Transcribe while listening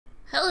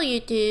Hello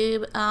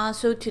YouTube,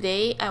 so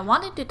today I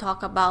wanted to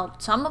talk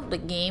about some of the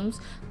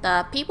games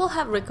that people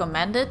have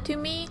recommended to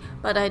me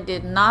but I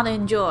did not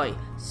enjoy.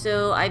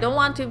 So I don't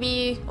want to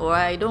be, or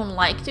I don't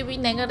like to be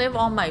negative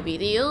on my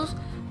videos,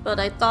 but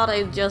I thought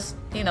I'd just,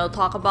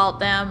 talk about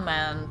them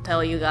and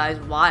tell you guys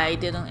why I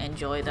didn't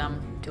enjoy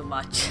them too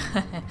much.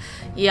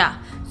 Yeah,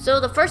 so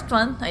the first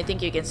one, I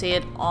think you can see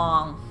it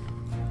on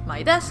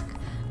my desk,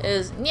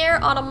 is Nier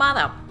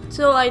Automata.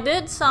 So I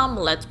did some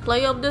let's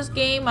play of this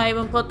game. I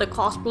even put the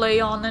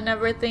cosplay on and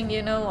everything,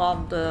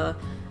 of the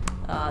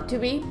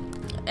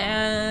 2B.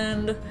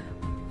 And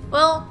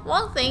well,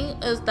 one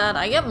thing is that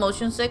I get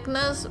motion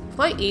sickness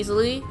quite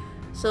easily,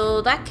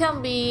 so that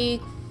can be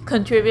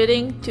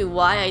contributing to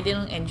why I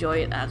didn't enjoy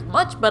it as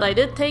much. But I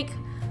did take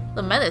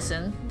the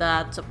medicine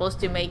that's supposed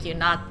to make you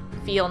not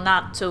feel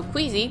not so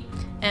queasy,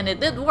 and it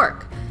did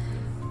work.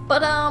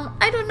 But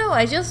I don't know,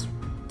 I just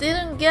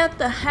didn't get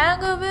the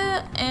hang of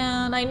it,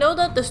 and I know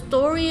that the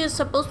story is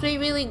supposed to be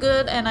really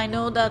good, and I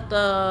know that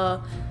the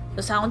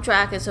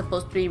soundtrack is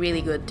supposed to be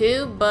really good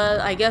too, but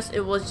I guess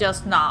it was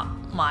just not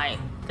my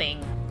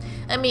thing.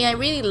 I mean, I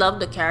really love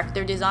the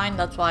character design,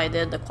 that's why I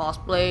did the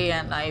cosplay,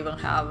 and I even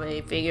have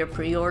a figure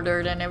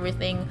pre-ordered and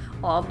everything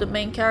of the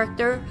main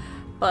character,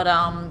 but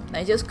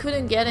I just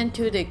couldn't get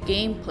into the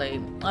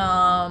gameplay.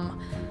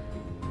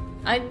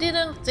 I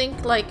didn't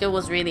think like it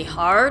was really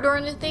hard or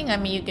anything. I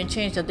mean, you can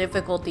change the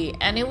difficulty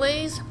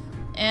anyways,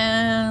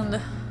 and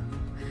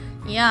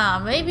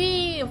yeah,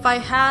 maybe if I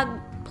had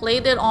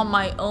played it on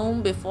my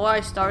own before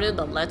I started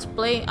the let's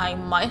play, I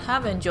might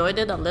have enjoyed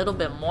it a little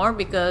bit more,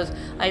 because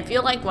I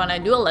feel like when I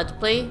do a let's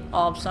play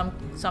of some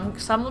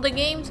of the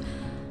games,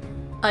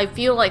 I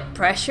feel like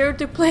pressure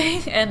to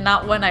play and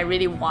not when I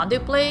really want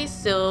to play,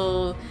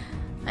 so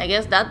I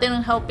guess that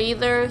didn't help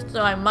either.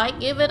 So I might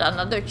give it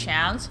another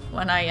chance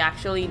when I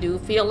actually do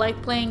feel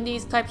like playing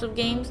these types of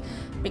games,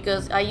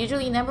 because I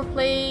usually never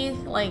play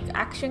like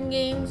action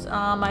games.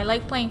 I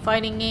like playing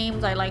fighting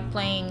games, I like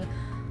playing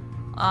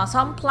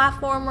some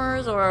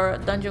platformers or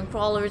dungeon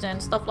crawlers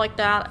and stuff like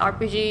that,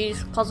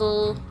 RPGs,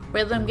 puzzle,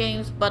 rhythm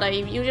games, but I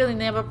usually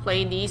never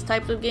play these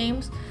types of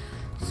games.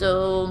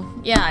 So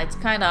yeah, it's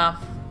kinda,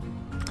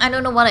 I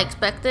don't know what I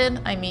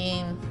expected. I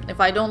mean, if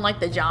I don't like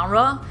the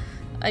genre,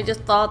 I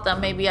just thought that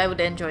maybe I would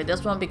enjoy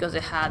this one because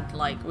it had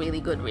like really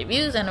good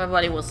reviews and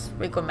everybody was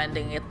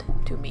recommending it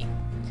to me.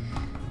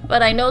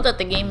 But I know that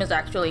the game is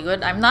actually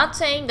good. I'm not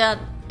saying that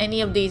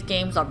any of these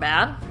games are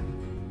bad.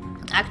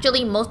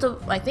 Actually,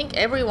 I think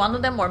every one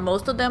of them or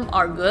most of them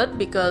are good,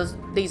 because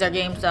these are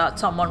games that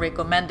someone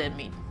recommended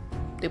me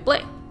to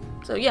play.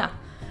 So yeah,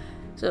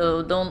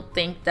 so don't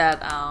think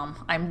that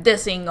I'm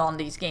dissing on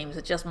these games,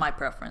 it's just my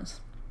preference.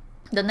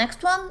 The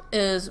next one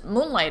is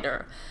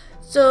Moonlighter.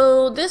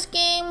 So this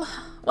game,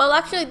 well,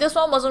 actually this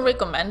one wasn't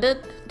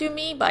recommended to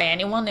me by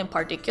anyone in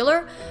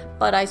particular,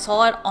 but I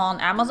saw it on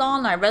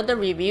Amazon, I read the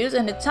reviews,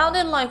 and it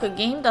sounded like a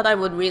game that I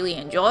would really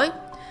enjoy.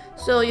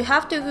 So you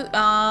have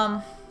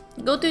to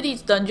go to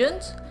these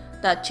dungeons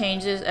that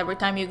changes every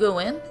time you go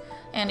in,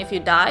 and if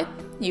you die,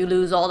 you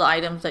lose all the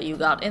items that you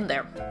got in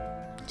there.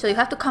 So you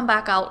have to come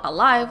back out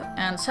alive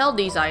and sell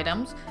these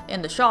items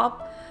in the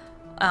shop,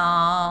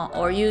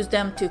 or use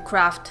them to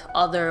craft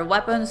other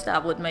weapons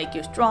that would make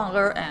you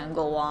stronger and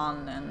go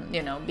on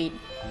and beat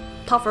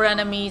tougher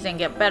enemies and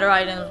get better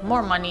items,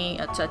 more money,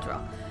 etc.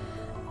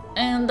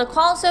 And the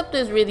concept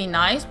is really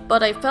nice,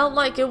 but I felt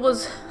like it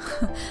was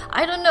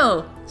I don't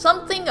know,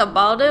 something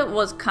about it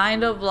was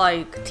kind of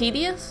like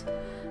tedious.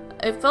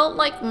 It felt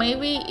like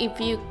maybe if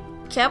you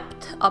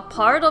kept a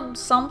part of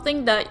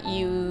something that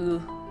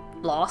you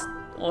lost,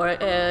 or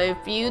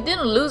if you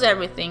didn't lose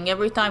everything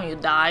every time you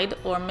died,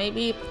 or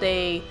maybe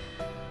if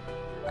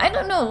I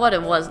don't know what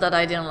it was that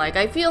I didn't like.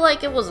 I feel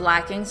like it was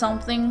lacking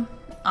something.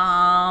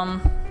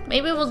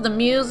 Maybe it was the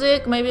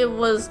music, maybe it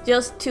was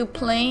just too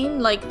plain,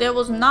 like there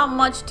was not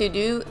much to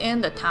do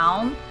in the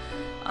town.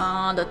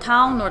 The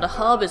town or the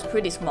hub is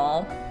pretty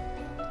small,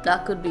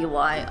 that could be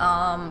why.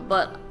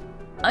 But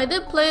I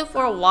did play it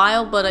for a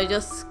while, but I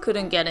just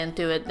couldn't get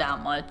into it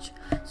that much,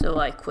 so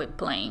I quit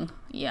playing,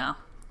 yeah.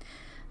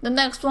 The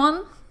next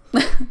one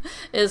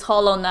is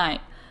Hollow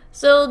Knight.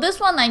 So this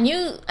one I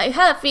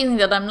had a feeling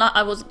that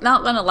I was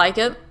not gonna like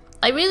it.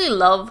 I really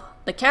love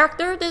the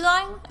character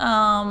design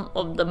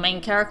of the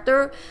main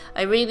character.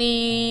 I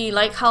really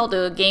like how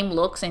the game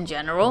looks in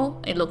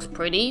general. It looks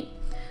pretty.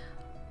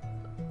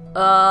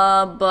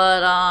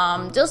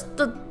 But just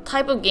the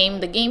type of game,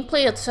 the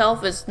gameplay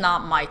itself is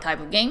not my type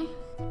of game.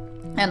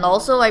 And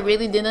also I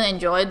really didn't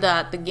enjoy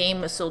that the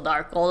game is so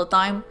dark all the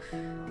time.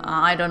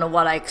 I don't know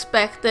what I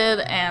expected,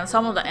 and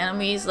some of the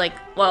enemies,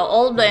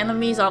 all of the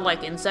enemies are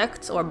like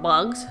insects or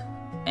bugs,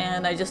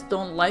 and I just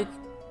don't like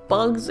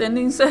bugs and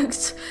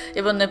insects,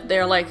 even if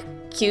they're like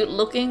cute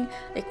looking.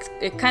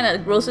 It kind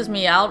of grosses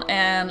me out,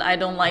 and I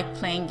don't like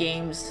playing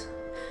games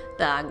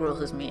that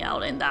grosses me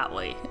out in that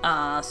way.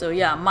 So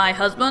yeah, my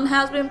husband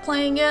has been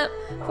playing it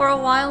for a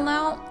while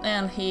now,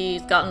 and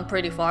he's gotten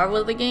pretty far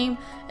with the game,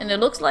 and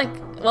it looks like,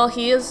 well,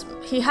 he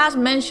has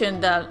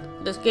mentioned that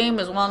this game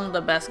is one of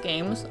the best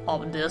games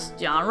of this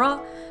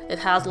genre. It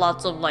has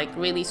lots of like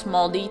really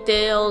small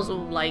details,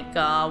 like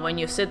when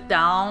you sit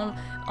down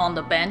on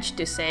the bench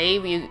to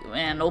save you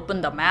and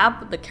open the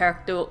map, the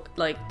character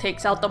like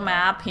takes out the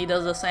map. He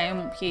does the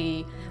same.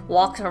 He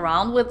walks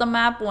around with the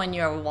map when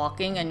you're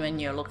walking and when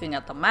you're looking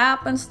at the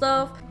map and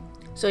stuff.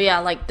 So yeah,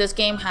 like this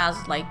game has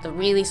like the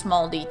really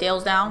small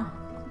details down,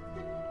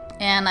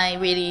 and I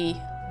really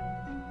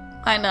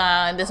kind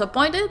of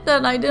disappointed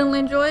that I didn't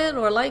enjoy it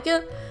or like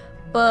it.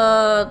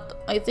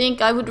 But I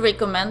think I would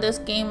recommend this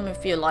game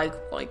if you like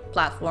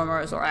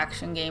platformers or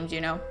action games,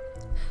 you know.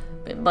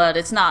 But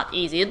it's not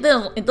easy. It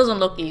doesn't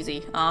look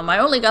easy. I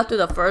only got to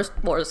the first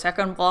or the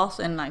second boss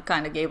and I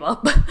kind of gave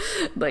up.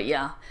 But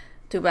yeah,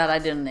 too bad I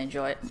didn't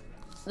enjoy it.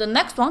 The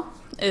next one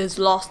is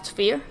Lost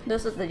Sphear.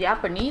 This is the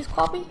Japanese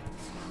copy.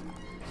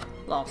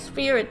 Lost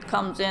Sphear. It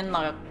comes in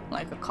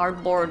like a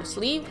cardboard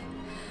sleeve.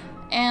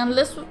 And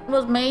this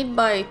was made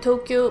by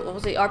Tokyo. What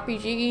was it?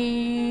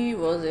 RPG?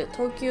 Was it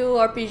Tokyo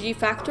RPG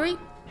Factory?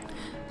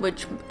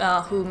 Which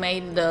who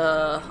made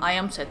the I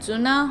Am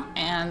Setsuna,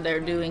 and they're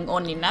doing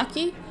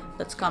Oninaki.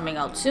 That's coming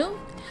out soon.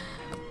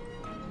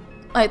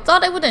 I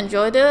thought I would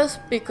enjoy this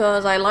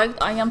because I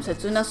liked I Am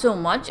Setsuna so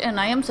much, and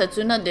I Am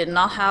Setsuna did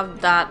not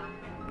have that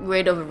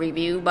great of a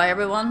review by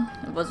everyone.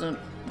 It wasn't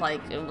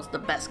like it was the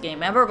best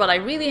game ever, but I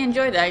really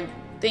enjoyed it. I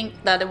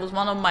think that it was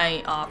one of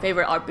my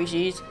favorite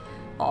RPGs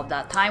of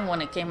that time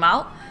when it came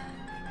out.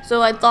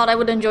 So I thought I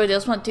would enjoy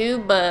this one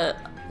too, but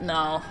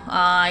no.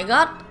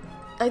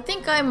 I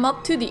think I'm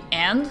up to the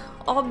end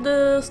of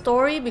the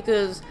story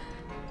because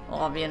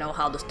of, you know,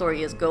 how the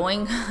story is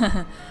going.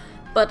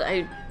 But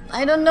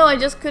I don't know, I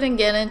just couldn't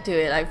get into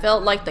it. I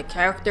felt like the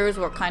characters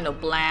were kind of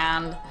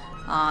bland.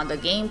 The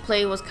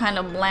gameplay was kind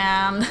of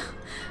bland.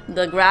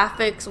 The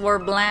graphics were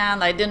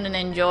bland. I didn't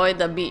enjoy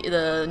the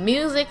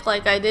music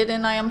like I did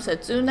in I Am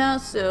Setsuna.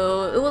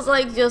 So it was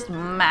like just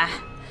meh.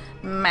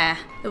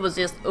 It was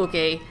just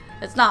okay.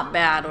 It's not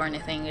bad or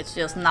anything. It's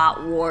just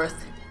not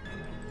worth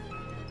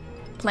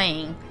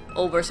playing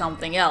over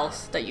something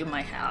else that you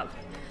might have.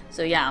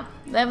 So yeah,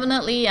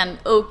 definitely an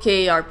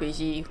okay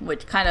RPG,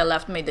 which kind of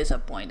left me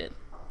disappointed.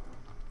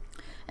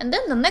 And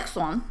then the next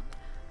one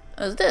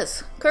is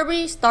this,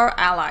 Kirby Star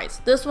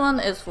Allies. This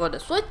one is for the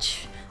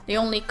Switch, the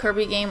only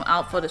Kirby game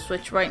out for the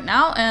Switch right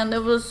now, and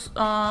it was,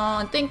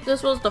 I think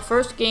this was the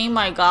first game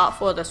I got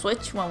for the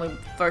Switch when we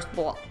first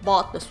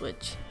bought the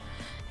Switch.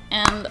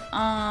 And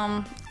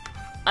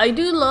I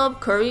do love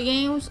Kirby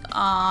games.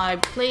 I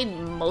played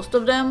most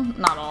of them,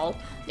 not all.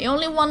 The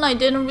only one I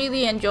didn't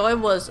really enjoy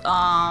was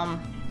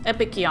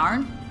Epic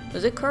Yarn.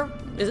 Is it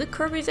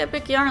Kirby's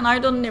Epic Yarn? I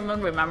don't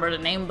even remember the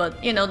name,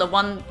 but you know, the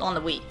one on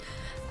the Wii.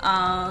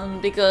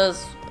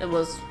 Because it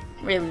was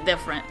really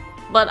different.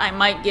 But I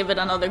might give it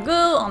another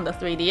go on the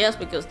 3DS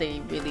because they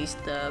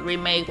released the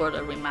remake or the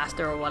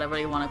remaster or whatever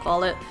you want to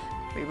call it.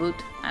 Reboot?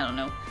 I don't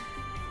know.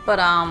 But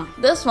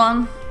this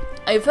one,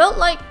 I felt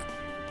like,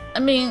 I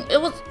mean, it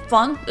was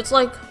fun. It's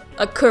like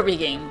a Kirby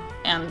game,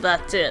 and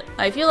that's it.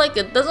 I feel like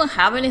it doesn't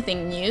have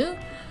anything new.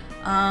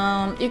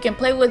 You can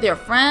play with your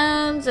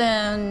friends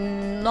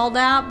and all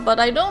that, but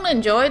I don't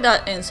enjoy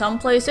that in some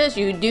places.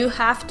 You do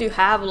have to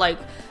have like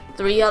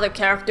 3 other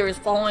characters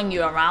following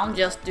you around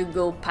just to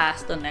go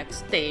past the next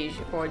stage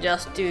or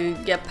just to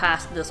get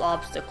past this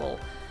obstacle.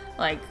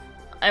 Like,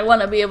 I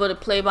want to be able to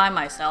play by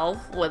myself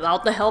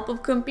without the help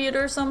of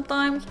computers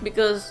sometimes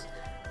because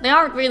they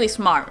aren't really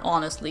smart,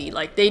 honestly.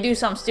 Like, they do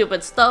some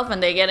stupid stuff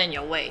and they get in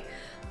your way.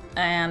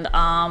 And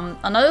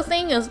another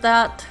thing is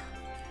that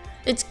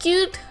it's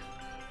cute,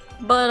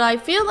 but I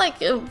feel like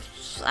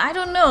I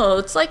don't know,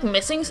 it's like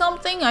missing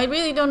something. I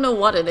really don't know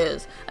what it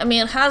is. I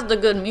mean, it has the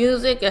good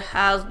music, it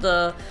has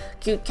the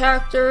cute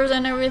characters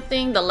and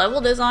everything. The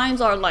level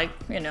designs are like,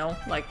 you know,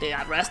 like the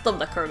rest of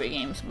the Kirby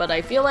games, but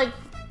I feel like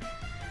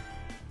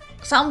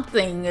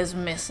something is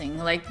missing,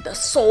 like the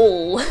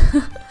soul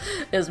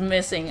is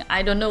missing.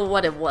 I don't know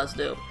what it was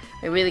though.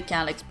 I really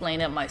can't explain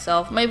it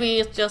myself. Maybe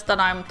it's just that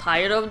I'm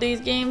tired of these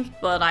games,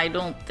 but I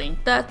don't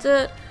think that's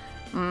it.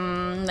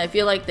 I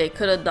feel like they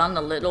could have done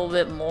a little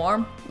bit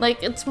more.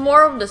 Like, it's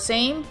more of the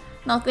same,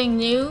 nothing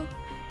new,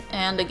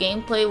 and the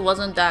gameplay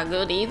wasn't that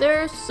good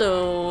either,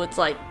 so it's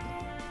like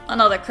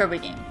another Kirby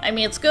game. I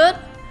mean, it's good,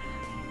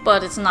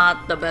 but it's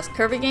not the best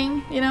Kirby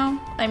game, you know?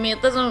 I mean,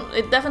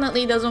 it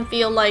definitely doesn't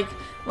feel like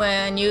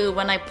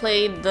when I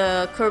played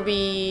the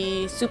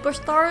Kirby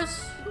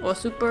Superstars, or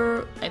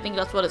Super, I think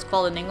that's what it's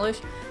called in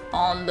English,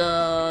 on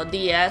the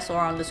DS or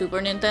on the Super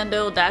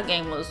Nintendo. That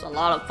game was a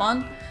lot of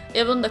fun.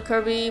 Even the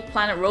Kirby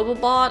Planet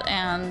Robobot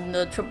and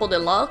the Triple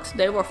Deluxe,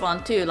 they were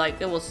fun too. Like,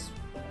 it was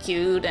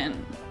cute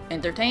and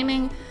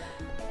entertaining.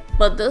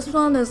 But this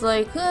one is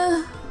like,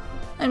 I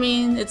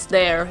mean, it's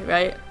there,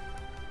 right?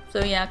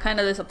 So yeah,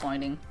 kind of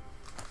disappointing.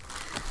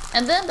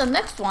 And then the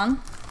next one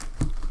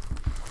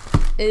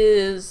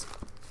is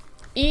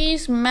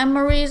Ys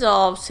Memories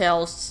of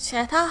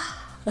Celceta.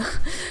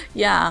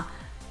 Yeah,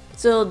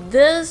 so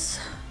this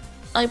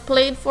I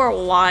played for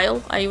a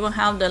while. I even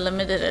have the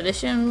limited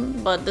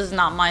edition, but this is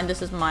not mine,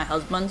 this is my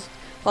husband's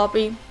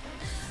copy.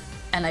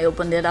 and I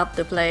opened it up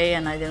to play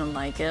and I didn't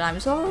like it. I'm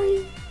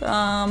sorry.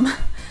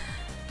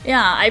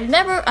 Yeah, I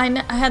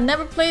had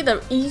never played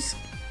the Ys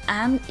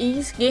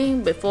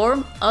game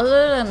before,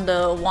 other than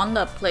the one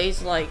that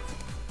plays like,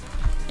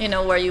 you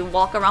know, where you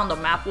walk around the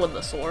map with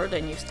the sword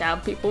and you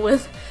stab people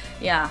with.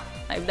 Yeah,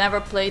 I've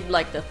never played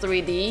like the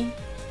 3D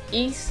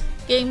Ys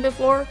game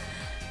before,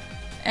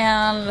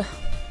 and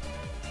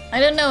I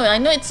don't know, I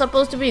know it's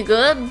supposed to be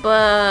good,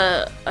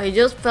 but I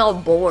just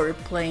felt bored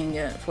playing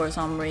it for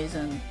some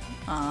reason.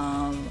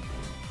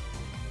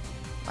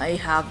 I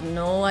have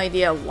no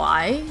idea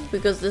why,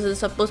 because this is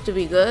supposed to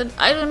be good.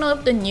 I don't know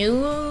if the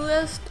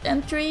newest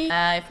entry,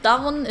 if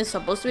that one is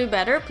supposed to be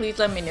better, please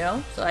let me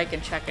know so I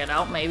can check it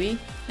out maybe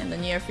in the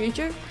near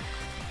future.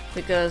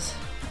 Because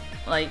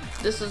like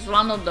this is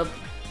one of the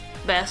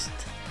best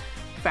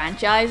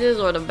franchises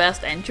or the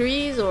best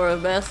entries or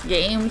the best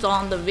games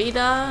on the Vita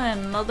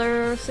and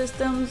other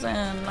systems,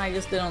 and I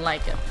just didn't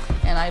like it.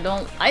 And I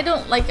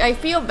don't like, I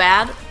feel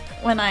bad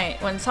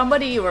when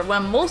somebody or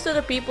when most of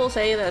the people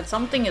say that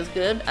something is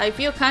good. I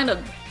feel kind of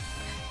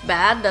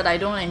bad that I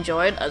don't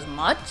enjoy it as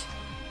much.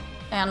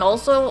 And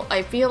also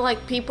I feel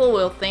like people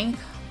will think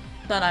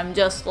that I'm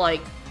just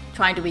like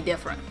trying to be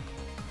different,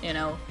 you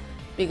know,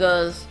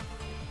 because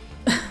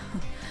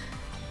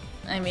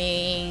I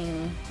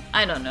mean,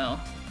 I don't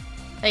know.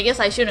 I guess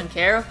I shouldn't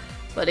care,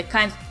 but it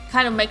kind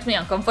of makes me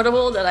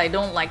uncomfortable that I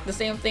don't like the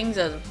same things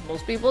as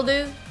most people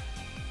do.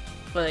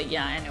 But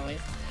yeah, anyways.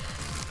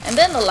 And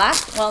then the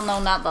last, well,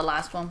 no, not the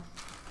last one.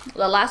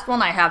 The last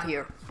one I have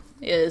here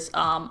is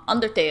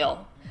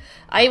Undertale.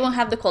 I even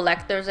have the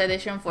collector's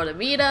edition for the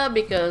Vita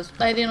because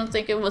I didn't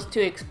think it was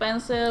too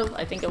expensive.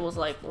 I think it was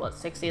like, what,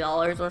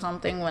 $60 or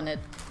something when it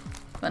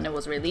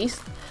was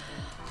released.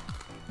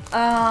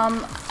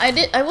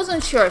 I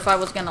wasn't sure if I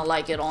was gonna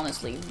like it,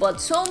 honestly, but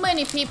so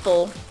many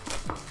people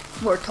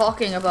were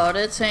talking about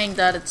it, saying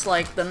that it's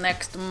like the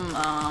next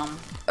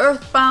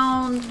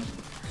Earthbound.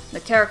 The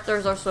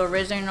characters are so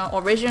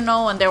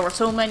original, and there were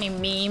so many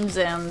memes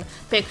and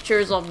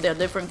pictures of the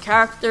different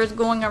characters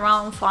going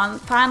around,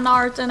 fan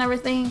art and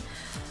everything.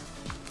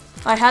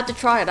 I had to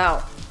try it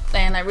out,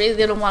 and I really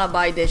didn't want to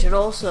buy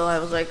digital, so I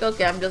was like,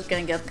 okay, I'm just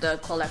gonna get the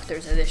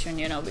collector's edition,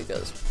 you know,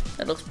 because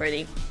it looks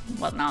pretty,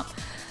 whatnot.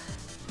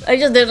 I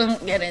just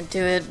didn't get into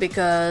it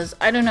because,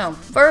 I don't know,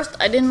 first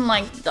I didn't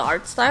like the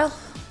art style,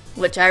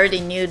 which I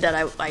already knew that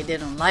I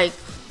didn't like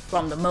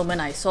from the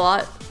moment I saw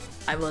it.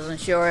 I wasn't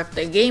sure if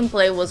the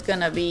gameplay was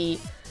gonna be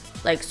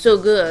like so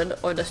good,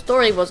 or the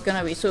story was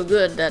gonna be so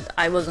good that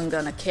I wasn't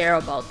gonna care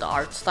about the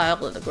art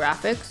style or the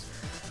graphics.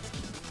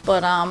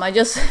 But I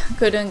just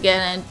couldn't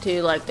get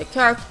into like the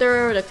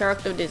character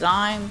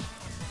design,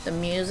 the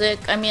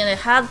music. I mean, it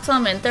had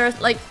some interest,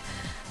 like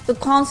the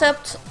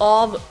concept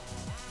of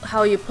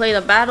how you play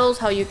the battles,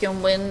 how you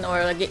can win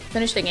or like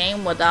finish the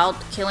game without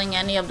killing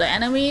any of the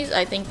enemies.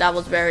 I think that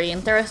was very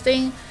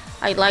interesting.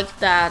 I liked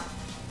that.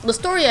 The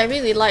story I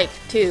really liked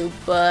too,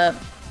 but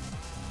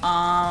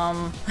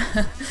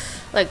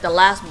like the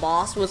last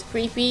boss was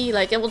creepy.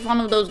 Like it was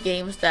one of those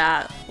games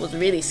that was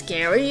really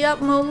scary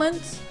at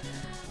moments.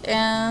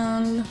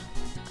 And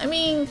I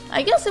mean,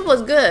 I guess it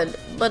was good,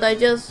 but I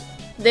just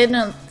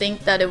didn't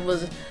think that it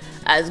was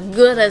as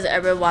good as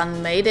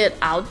everyone made it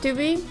out to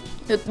be.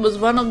 It was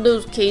one of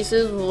those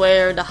cases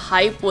where the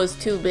hype was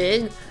too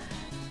big,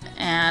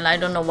 and I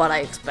don't know what I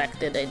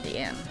expected at the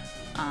end.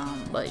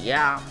 But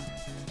yeah.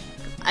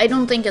 I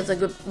don't think it's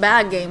a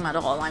bad game at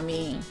all, I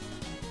mean,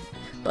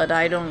 but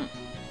I don't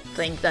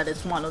think that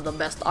it's one of the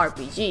best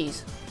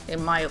RPGs,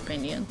 in my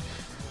opinion.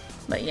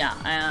 But yeah,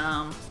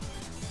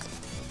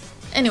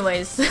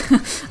 anyways,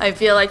 I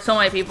feel like so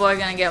many people are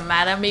gonna get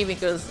mad at me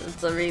because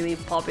it's a really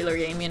popular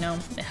game, you know,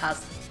 it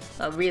has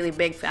a really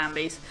big fan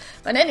base.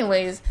 But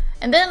anyways,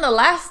 and then the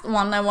last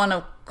one I want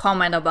to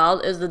comment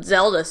about is the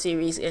Zelda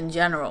series in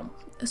general.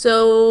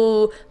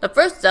 So, the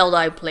first Zelda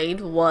I played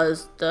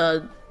was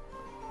the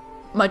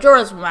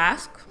Majora's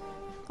Mask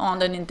on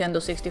the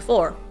Nintendo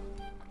 64,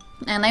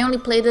 and I only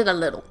played it a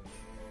little.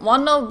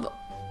 One of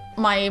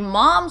my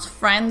mom's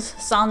friend's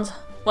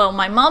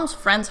my mom's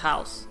friend's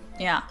house,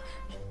 yeah,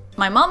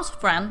 my mom's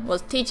friend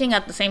was teaching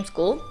at the same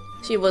school.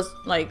 She was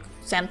like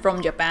sent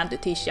from Japan to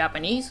teach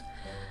Japanese,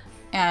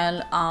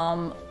 and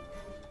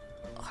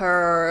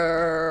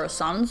her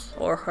sons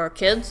or her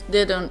kids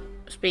didn't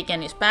speak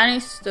any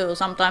Spanish, so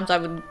sometimes I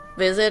would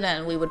visit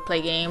and we would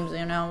play games,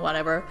 you know,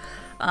 whatever.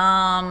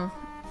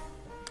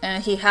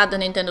 And he had the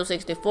Nintendo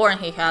 64 and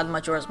he had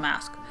Majora's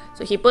Mask.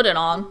 So he put it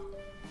on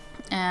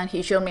and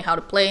he showed me how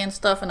to play and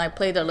stuff, and I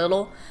played a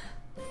little.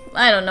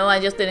 I don't know,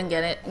 I just didn't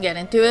get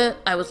into it.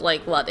 I was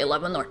like, what,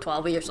 11 or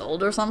 12 years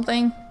old or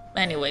something?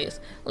 Anyways,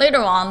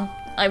 later on,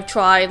 I've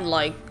tried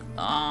like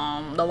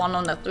the one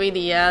on the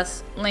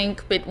 3DS,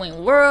 Link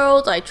Between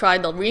Worlds. I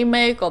tried the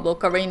remake of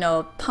Ocarina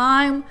of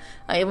Time.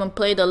 I even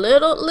played a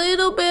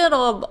little bit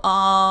of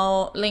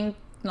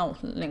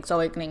Link's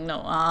Awakening,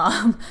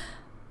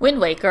 Wind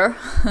Waker.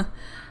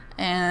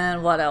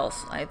 And what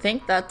else? I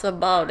think that's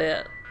about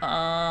it.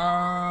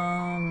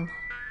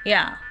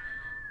 Yeah.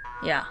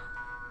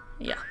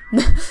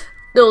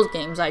 Those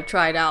games I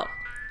tried out.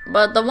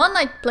 But the one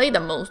I played the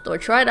most or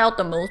tried out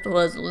the most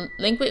was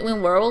Link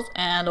Between Worlds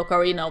and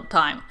Ocarina of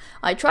Time.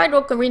 I tried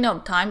Ocarina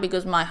of Time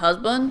because my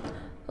husband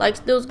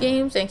likes those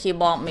games and he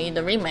bought me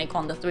the remake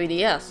on the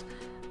 3DS.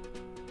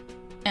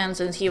 And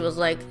since he was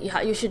like,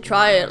 yeah, you should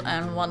try it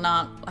and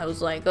whatnot, I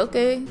was like,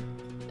 okay.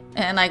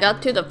 And I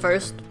got to the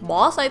first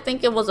boss, I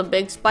think it was a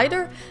big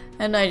spider,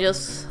 and I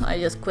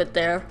just quit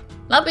there.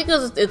 Not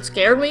because it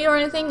scared me or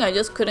anything, I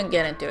just couldn't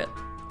get into it.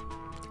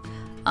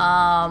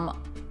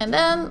 And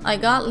then I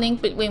got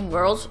Link Between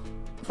Worlds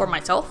for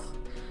myself.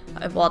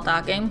 I bought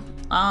that game.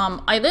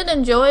 I did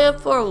enjoy it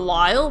for a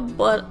while,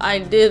 but I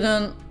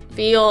didn't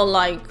feel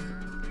like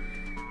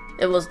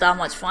it was that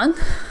much fun.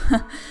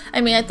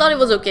 I mean, I thought it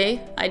was okay.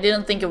 I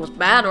didn't think it was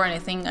bad or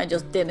anything. I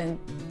just didn't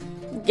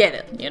get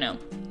it, you know.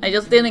 I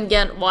just didn't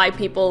get why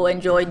people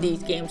enjoyed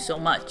these games so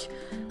much.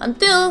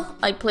 Until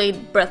I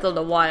played Breath of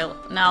the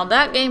Wild. Now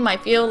that game I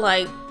feel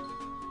like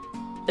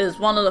is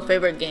one of the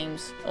favorite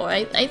games. Or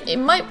it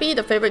might be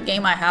the favorite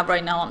game I have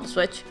right now on the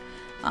Switch.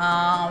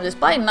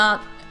 Despite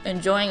not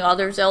enjoying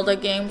other Zelda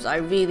games, I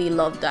really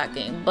love that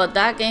game. But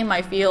that game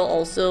I feel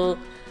also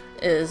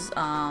is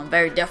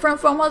very different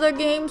from other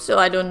games, so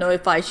I don't know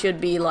if I should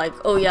be like,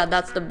 oh yeah,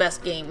 that's the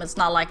best game. It's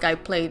not like I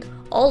played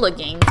all the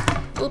games.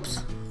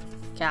 Oops,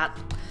 cat.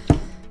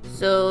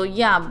 So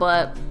yeah,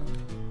 but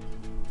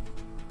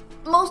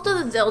most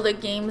of the Zelda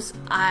games,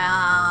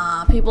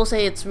 people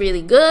say it's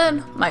really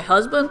good. My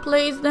husband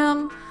plays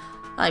them.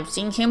 I've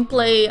seen him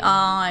play,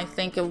 I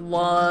think it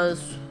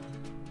was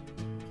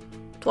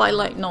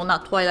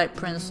not Twilight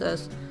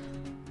Princess.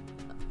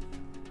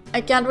 I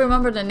can't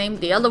remember the name,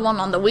 the other one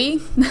on the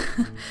Wii.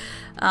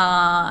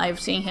 I've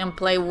seen him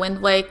play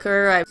Wind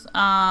Waker.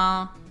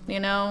 You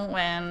know,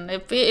 and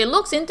it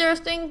looks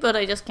interesting, but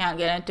I just can't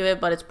get into it.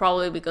 But it's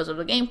probably because of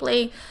the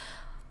gameplay.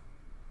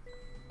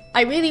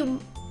 I really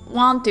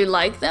want to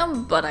like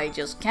them, but I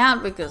just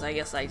can't because I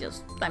guess I'm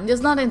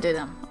just not into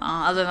them.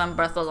 Other than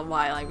Breath of the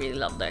Wild, I really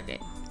love that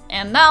game.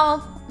 And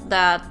now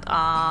that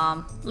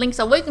Link's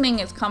Awakening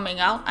is coming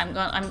out,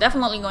 I'm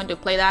definitely going to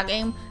play that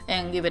game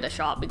and give it a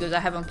shot because I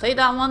haven't played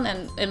that one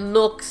and it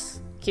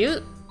looks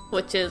cute,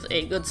 which is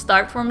a good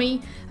start for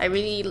me. I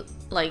really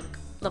like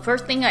the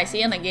first thing I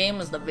see in a game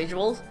is the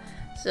visuals.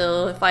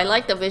 So if I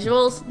like the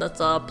visuals, that's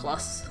a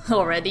plus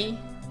already.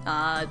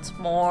 It's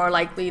more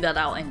likely that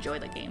I'll enjoy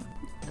the game.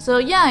 So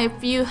yeah,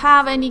 if you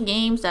have any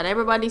games that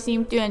everybody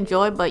seems to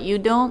enjoy but you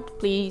don't,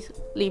 please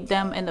leave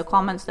them in the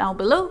comments down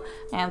below.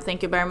 And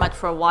thank you very much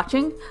for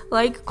watching.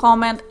 Like,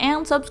 comment,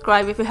 and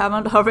subscribe if you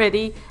haven't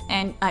already.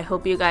 And I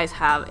hope you guys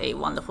have a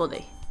wonderful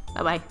day.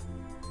 Bye bye.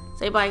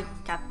 Say bye,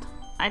 cat.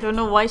 I don't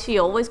know why she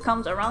always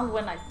comes around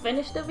when I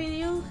finish the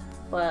video,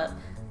 but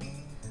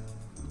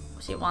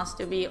she wants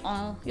to be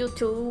on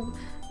YouTube.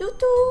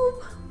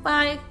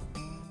 Bye.